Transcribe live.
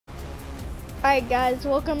Alright guys,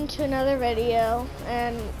 welcome to another video,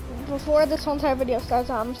 and before this whole entire video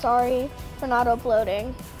starts, I'm sorry for not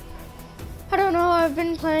uploading. I don't know, I've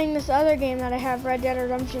been playing this other game that I have, Red Dead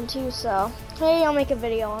Redemption 2, so maybe I'll make a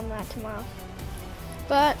video on that tomorrow.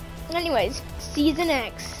 But anyways, Season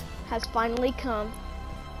X has finally come.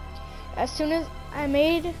 As soon as I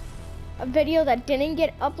made a video that didn't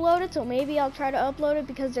get uploaded, so maybe I'll try to upload it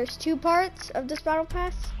because there's 2 parts of this battle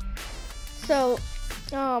pass. So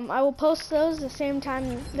I will post those the same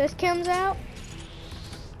time this comes out.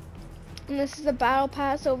 And this is the battle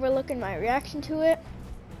pass overlooking my reaction to it.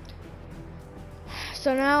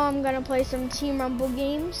 So now I'm gonna play some Team Rumble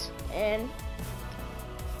games, and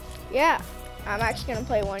yeah, I'm actually gonna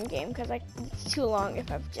play one game because it's too long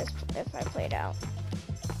if I play it out.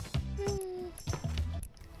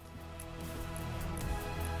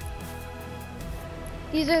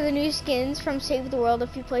 These are the new skins from Save the World.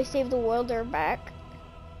 If you play Save the World, they're back.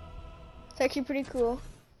 It's actually pretty cool.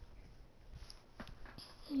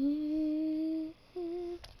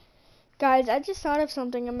 Guys, I just thought of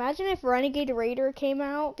something. Imagine if Renegade Raider came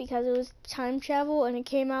out because it was time travel and it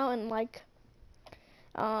came out in like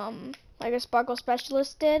a Sparkle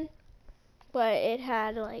Specialist did, but it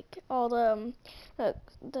had like all the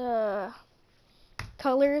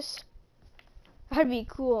colors. That'd be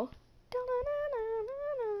cool.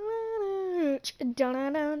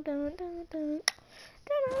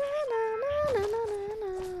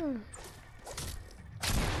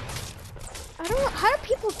 I don't know, how do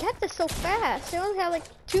people get this so fast? They only have like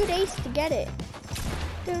 2 days to get it.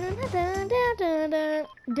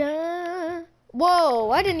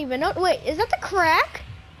 Whoa, I didn't even know. Wait, is that the crack?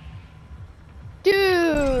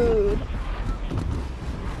 Dude.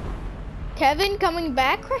 Kevin coming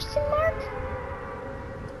back, question mark?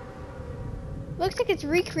 Looks like it's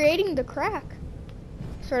recreating the crack.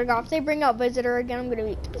 Swear to God, if they bring out Visitor again, I'm gonna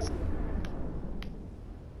be pissed.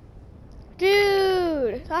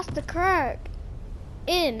 Dude, that's the crack.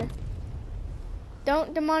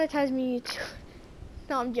 Don't demonetize me, YouTube.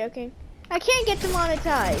 No, I'm joking. I can't get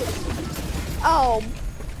demonetized. Oh.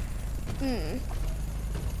 Dun,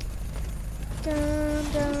 dun,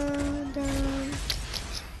 dun, dun.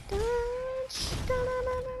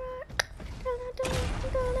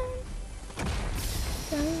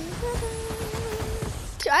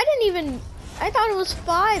 I thought it was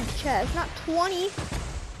 5 chests, not 20.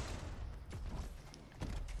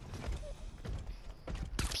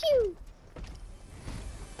 Pew!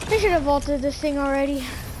 I should have vaulted this thing already.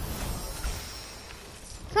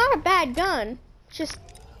 It's not a bad gun, it's just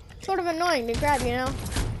sort of annoying to grab, you know?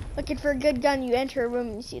 Looking for a good gun, you enter a room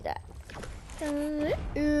and you see that.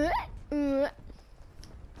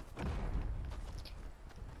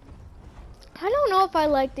 I don't know if I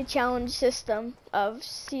like the challenge system of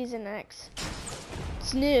Season X.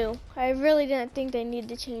 It's new. I really didn't think they needed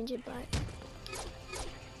to change it, but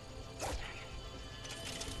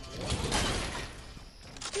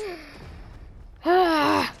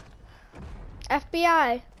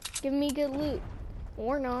FBI, give me good loot.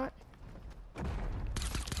 Or not.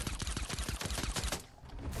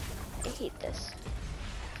 I hate this.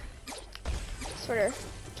 Sort of.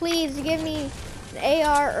 Please give me an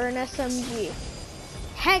AR or an SMG.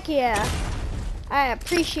 Heck yeah. I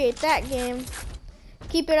appreciate that, game.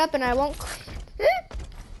 Keep it up and I won't quit.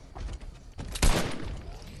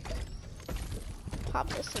 Pop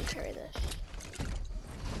this and carry this.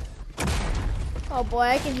 Oh boy,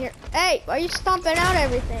 I can hear. Hey, why are you stomping out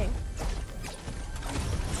everything?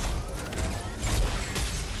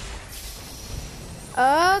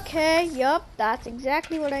 Okay, yup, that's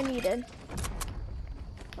exactly what I needed.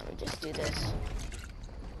 Let me just do this.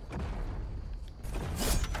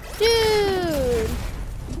 Dude!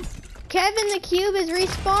 Kevin the Cube is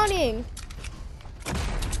respawning.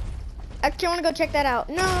 Actually, I want to go check that out.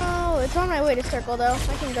 No, it's on my way to Circle though.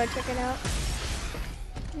 I can go check it out.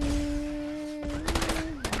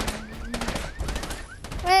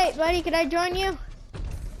 Hey, buddy, could I join you?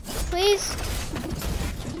 Please?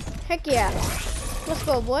 Heck yeah. Let's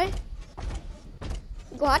go, boy.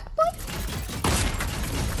 What, boy?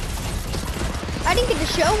 I didn't get to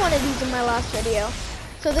show one of these in my last video.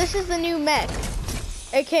 So this is the new mech,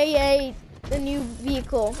 aka the new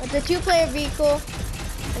vehicle. It's a 2-player vehicle,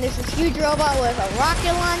 and it's this huge robot with a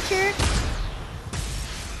rocket launcher,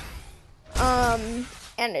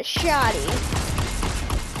 and a shotty.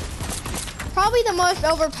 Probably the most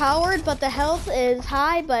overpowered, but the health is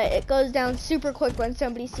high, but it goes down super quick when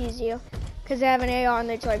somebody sees you. Because they have an AR and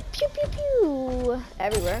they're just like pew pew pew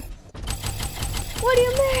everywhere. What do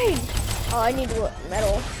you mean? Oh, I need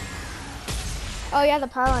metal. Oh yeah, the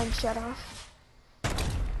power line shut off.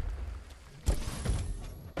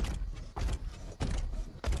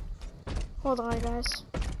 Hold on, guys.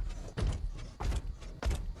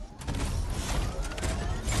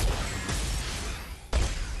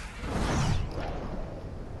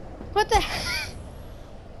 What the heck?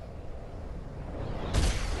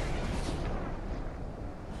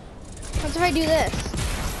 What if I do this?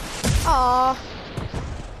 Aw.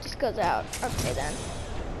 Just goes out. Okay then.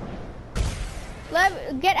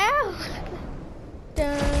 Get out!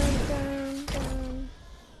 Dun, dun, dun.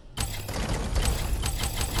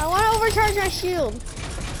 I want to overcharge my shield.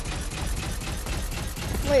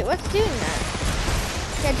 Wait, what's doing that?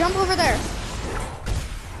 Yeah, jump over there.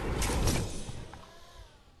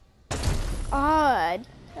 Odd.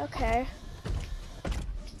 Okay.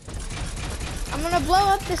 I'm gonna blow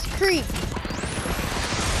up this creep.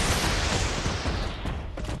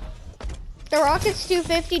 The rockets do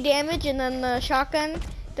 50 damage, and then the shotgun,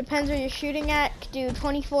 depends where you're shooting at, can do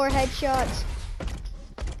 24 headshots.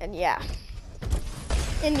 And yeah.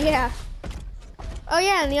 And yeah. Oh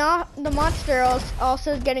yeah, and the monster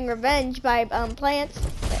also is getting revenge by plants.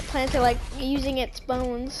 Plants are like using its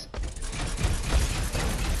bones.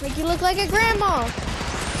 Make you look like a grandma.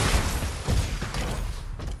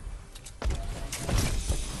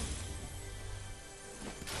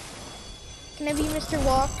 Can I be Mr.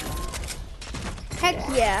 Walk? Heck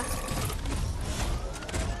yeah.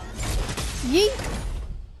 Yeet.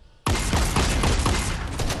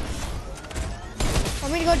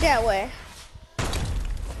 Want me to go that way?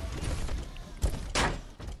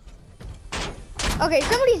 Okay,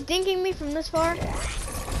 somebody's dinking me from this far.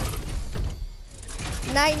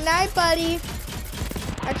 Night night, buddy.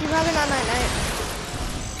 Actually, probably not night night.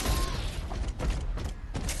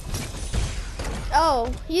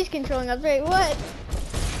 Oh, he's controlling us. Wait, what?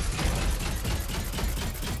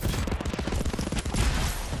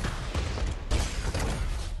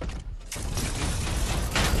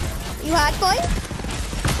 You hot boy?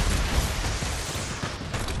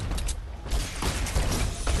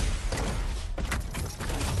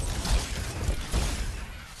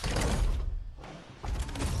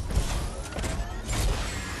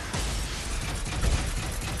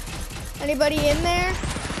 Anybody in there?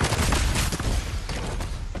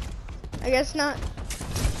 I guess not.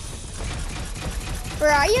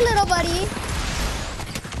 Where are you, little buddy?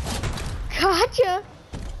 Gotcha.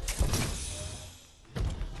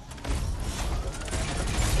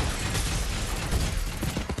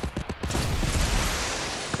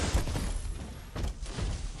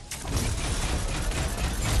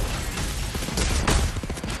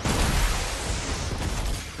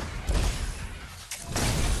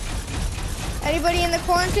 Anybody in the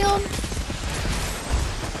cornfield?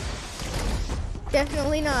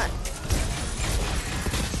 Definitely not.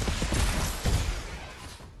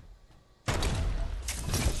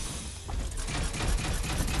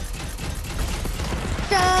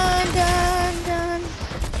 Dun, dun, dun.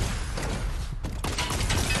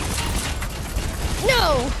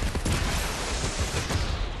 No!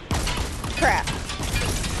 Crap.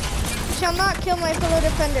 You shall not kill my fellow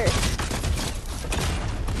defenders.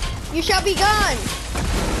 You shall be gone!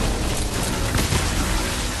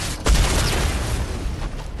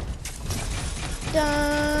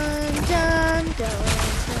 Dun, dun, dun, dun.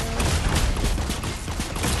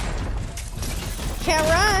 Can't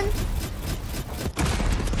run.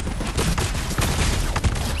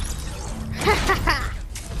 Ha ha ha!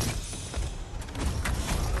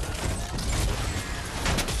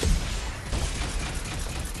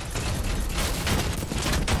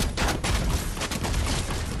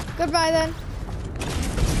 Goodbye then.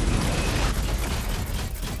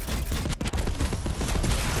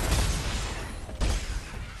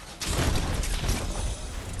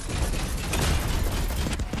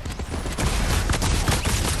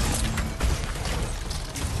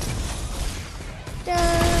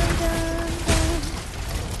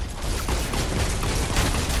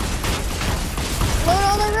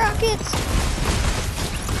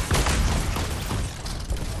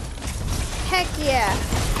 Heck yeah.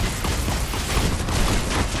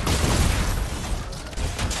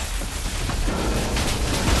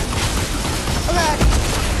 Oh god.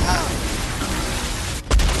 Oh.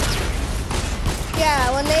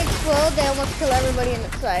 Yeah, when they explode, they almost kill everybody in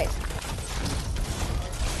its sight.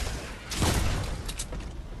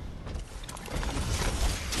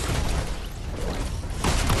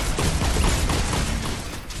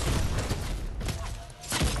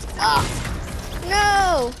 Oh,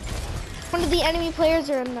 no! One of the enemy players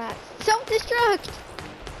are in that. Self-destruct!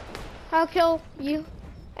 I'll kill you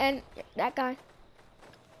and that guy.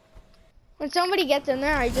 When somebody gets in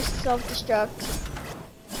there, I just self-destruct.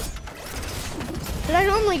 But I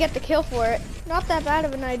normally get the kill for it. Not that bad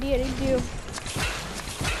of an idea to do.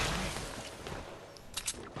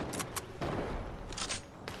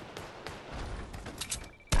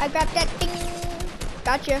 I grabbed that thing.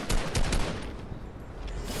 Gotcha.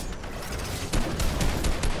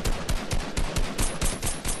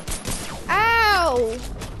 Ow!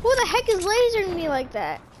 Who the heck is lasering me like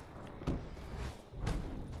that?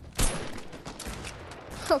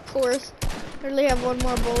 Of course. I only have one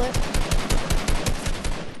more bullet.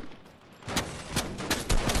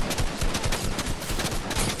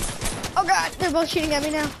 Oh god, they're both shooting at me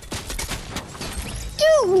now.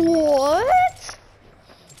 Dude, what?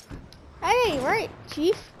 That ain't right,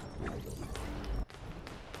 Chief.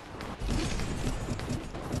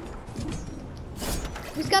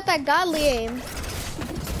 Who's got that godly aim?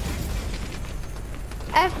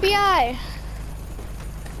 FBI.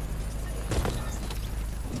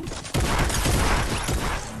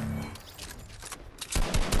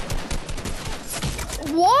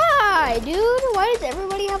 Why, dude? Why does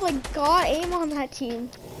everybody have like god aim on that team?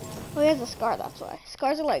 Oh, he has a scar, that's why.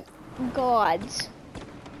 Scars are like gods.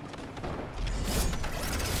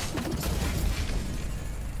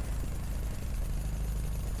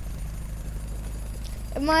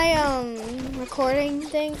 If my recording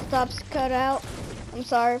thing stops cut out, I'm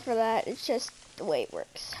sorry for that. It's just the way it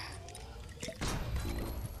works.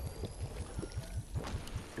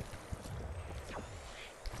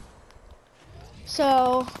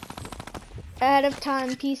 So, ahead of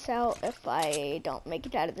time, peace out if I don't make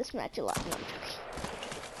it out of this match alive. No, I'm joking.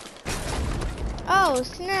 Oh,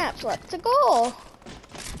 snaps, let's go.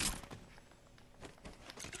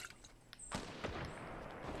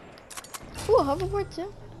 Ooh, a hoverboard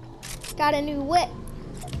too. Got a new whip.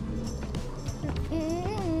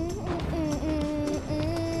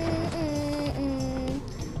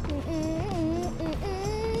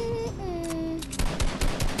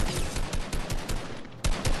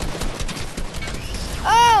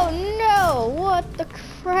 Oh no, what the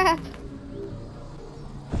crap?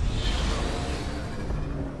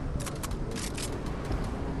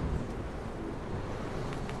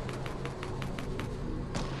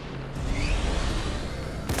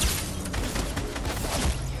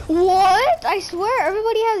 What? I swear,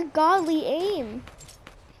 everybody has godly aim.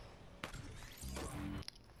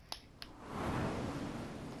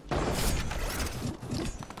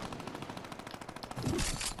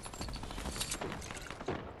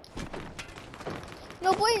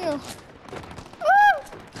 No bueno. Ah!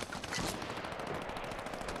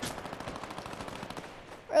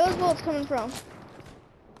 Where are those bullets coming from?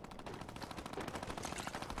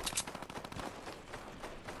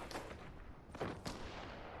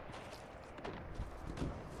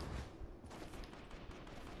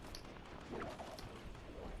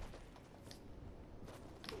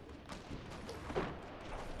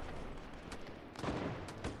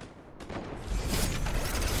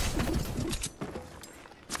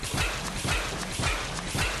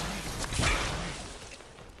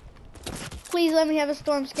 Please let me have a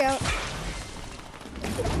storm scout.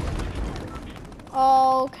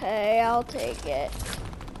 Okay, I'll take it.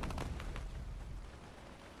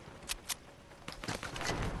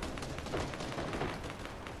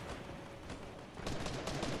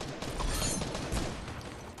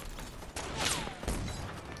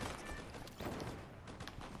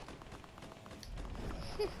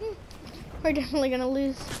 We're definitely gonna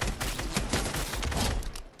lose.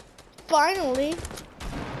 Finally.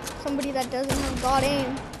 Somebody that doesn't have god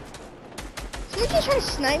aim. Somebody just trying to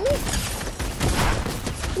snipe me?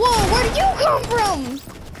 Whoa, where did you come from?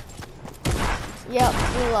 Yep,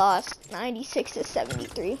 we lost 96 to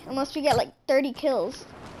 73. Unless we get like 30 kills.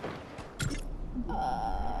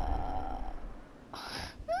 I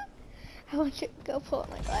want you to go pull up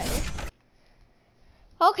my glider.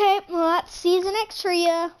 Okay, well that's Season X for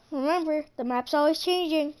ya. Remember, the map's always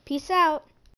changing. Peace out.